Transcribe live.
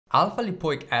Alpha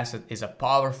lipoic acid is a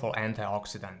powerful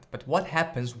antioxidant, but what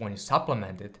happens when you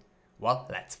supplement it? Well,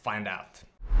 let's find out.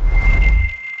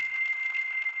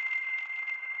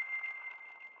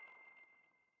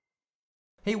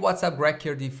 Hey, what's up? Greg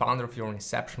here, the founder of Your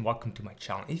Inception. Welcome to my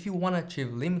channel. If you want to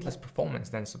achieve limitless performance,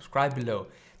 then subscribe below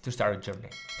to start a journey.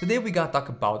 Today we gotta talk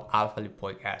about alpha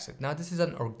lipoic acid. Now, this is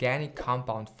an organic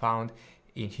compound found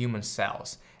in human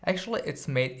cells. Actually, it's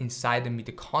made inside the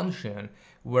mitochondrion,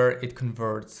 where it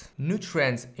converts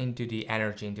nutrients into the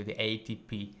energy, into the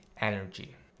ATP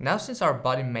energy. Now, since our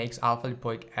body makes alpha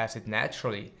lipoic acid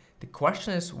naturally, the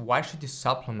question is, why should you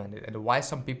supplement it and why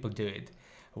some people do it?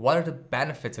 What are the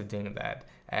benefits of doing that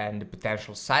and the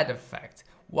potential side effects?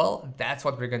 Well, that's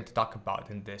what we're going to talk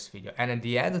about in this video. And at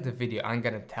the end of the video, I'm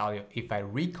going to tell you if I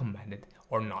recommend it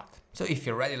or not. So if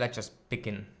you're ready, let's just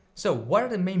begin. So what are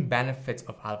the main benefits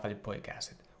of alpha lipoic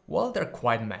acid? Well, there are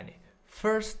quite many.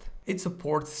 First, it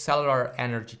supports cellular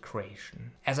energy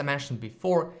creation. As I mentioned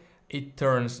before, it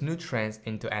turns nutrients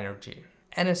into energy.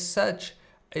 And as such,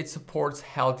 it supports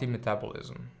healthy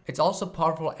metabolism. It's also a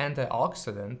powerful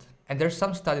antioxidant, and there's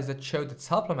some studies that show that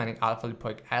supplementing alpha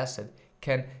lipoic acid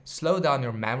can slow down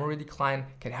your memory decline,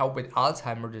 can help with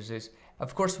Alzheimer's disease.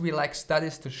 Of course, we like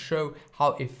studies to show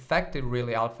how effective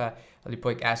really alpha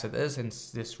lipoic acid is in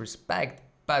this respect,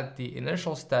 but the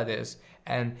initial studies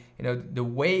and the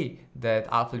way that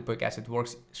alpha lipoic acid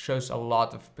works shows a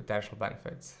lot of potential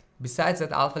benefits. Besides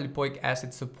that, alpha lipoic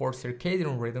acid supports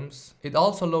circadian rhythms. It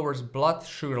also lowers blood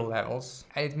sugar levels,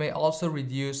 and it may also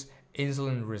reduce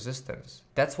insulin resistance.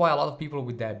 That's why a lot of people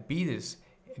with diabetes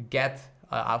get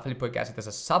alpha lipoic acid as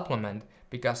a supplement,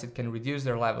 because it can reduce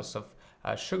their levels of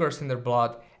sugars in their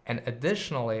blood, and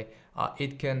additionally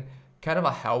it can kind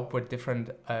of help with different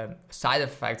side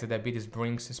effects that diabetes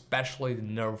brings, especially the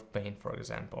nerve pain, for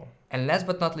example. And last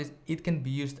but not least, it can be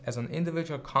used as an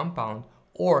individual compound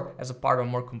or as a part of a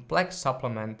more complex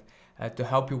supplement to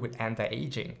help you with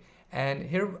anti-aging. And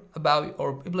here below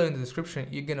in the description,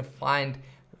 you're gonna find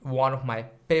one of my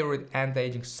favorite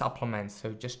anti-aging supplements,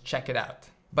 so just check it out.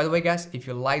 By the way, guys, if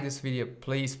you like this video,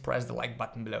 please press the like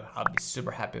button below. I'll be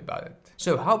super happy about it.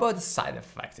 So how about the side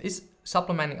effects? Is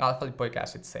supplementing alpha lipoic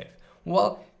acid safe?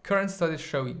 Well, current studies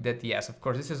show that yes, of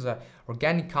course, this is an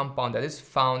organic compound that is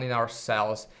found in our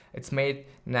cells. It's made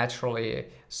naturally,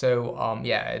 so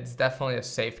yeah, it's definitely a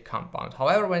safe compound.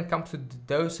 However, when it comes to the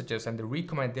dosages and the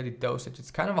recommended daily dosage, it's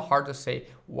kind of hard to say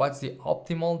what's the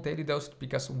optimal daily dosage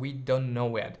because we don't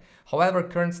know yet. However,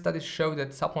 current studies show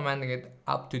that supplementing it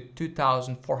up to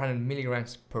 2,400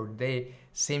 milligrams per day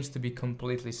seems to be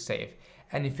completely safe.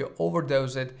 And if you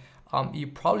overdose it, you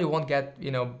probably won't get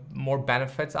more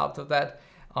benefits out of that,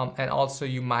 and also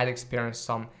you might experience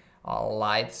some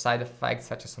light side effects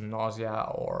such as some nausea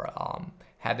or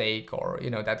headache or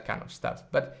that kind of stuff.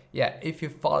 But yeah, if you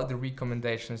follow the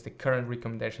recommendations, the current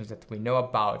recommendations that we know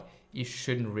about, you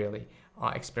shouldn't really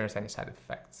experience any side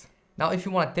effects. Now, if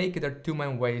you want to take it, there are two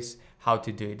main ways how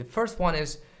to do it. The first one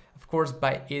is, of course,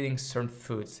 by eating certain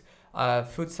foods.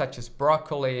 Foods such as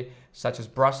broccoli, such as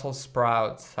Brussels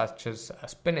sprouts, such as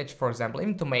spinach, for example,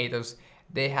 even tomatoes,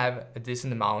 they have a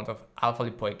decent amount of alpha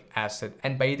lipoic acid.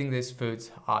 And by eating these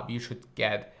foods, you should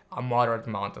get a moderate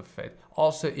amount of it.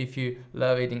 Also, if you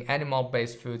love eating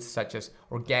animal-based foods such as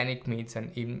organic meats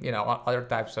and even other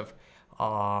types of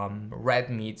red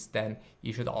meats, then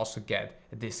you should also get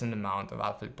a decent amount of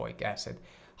alpha lipoic acid.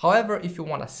 However, if you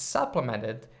want to supplement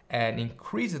it and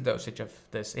increase the dosage of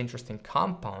this interesting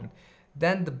compound,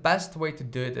 then the best way to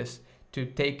do it is to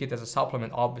take it as a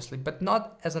supplement, obviously, but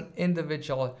not as an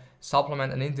individual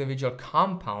supplement, an individual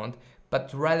compound,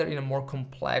 but rather in a more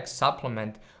complex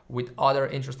supplement with other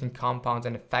interesting compounds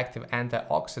and effective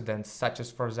antioxidants, such as,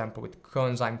 for example, with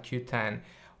coenzyme Q10,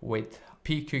 with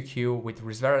PQQ, with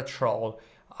resveratrol,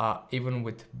 even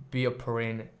with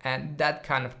bioperine, and that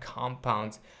kind of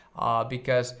compounds,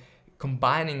 because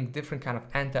combining different kind of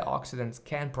antioxidants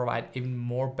can provide even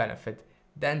more benefit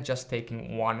than just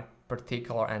taking one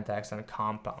particular antioxidant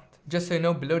compound. Just so you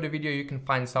know, below the video you can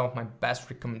find some of my best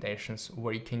recommendations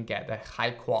where you can get a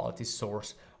high quality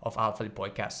source of alpha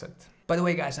lipoic acid. By the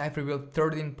way, guys, I've revealed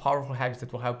 13 powerful hacks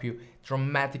that will help you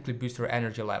dramatically boost your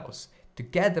energy levels. To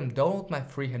get them, download my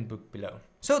free handbook below.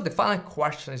 So the final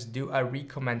question is, do I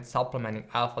recommend supplementing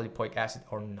alpha lipoic acid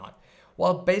or not?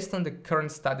 Well, based on the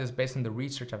current studies, based on the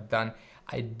research I've done,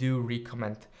 I do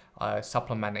recommend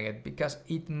supplementing it because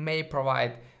it may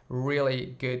provide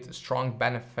really good, strong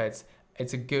benefits.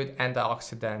 It's a good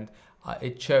antioxidant.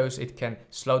 It shows it can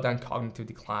slow down cognitive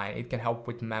decline. It can help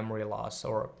with memory loss,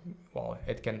 or, well,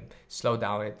 it can slow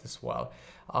down it as well.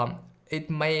 It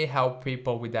may help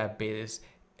people with diabetes.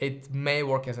 it may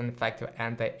work as an effective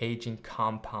anti-aging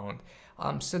compound.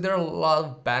 So there are a lot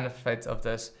of benefits of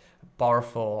this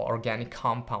powerful organic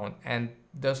compound, and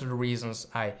those are the reasons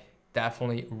I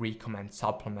definitely recommend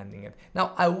supplementing it.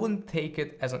 Now, I wouldn't take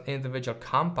it as an individual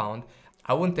compound,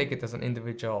 I wouldn't take it as an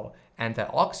individual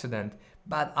antioxidant,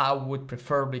 but I would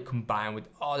preferably combine with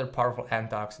other powerful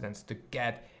antioxidants to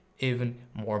get even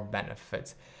more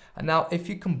benefits. And now, if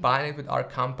you combine it with our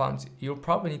compounds, you'll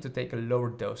probably need to take a lower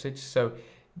dosage. So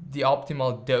the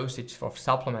optimal dosage for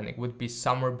supplementing would be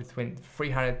somewhere between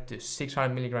 300 to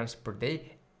 600 milligrams per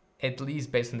day, at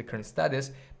least based on the current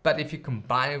studies. But if you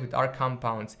combine it with our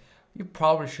compounds, you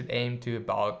probably should aim to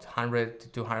about 100 to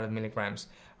 200 milligrams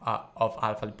of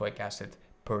alpha lipoic acid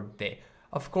per day.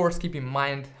 Of course, keep in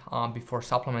mind before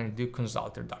supplementing, do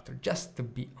consult your doctor just to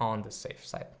be on the safe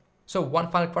side. So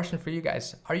one final question for you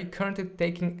guys. Are you currently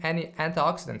taking any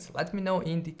antioxidants? Let me know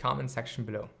in the comment section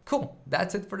below. Cool,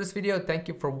 that's it for this video. Thank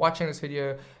you for watching this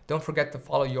video. Don't forget to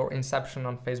follow Your Inception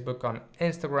on Facebook, on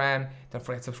Instagram. Don't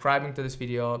forget subscribing to this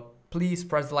video. Please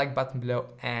press the like button below,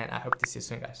 and I hope to see you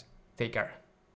soon, guys. Take care.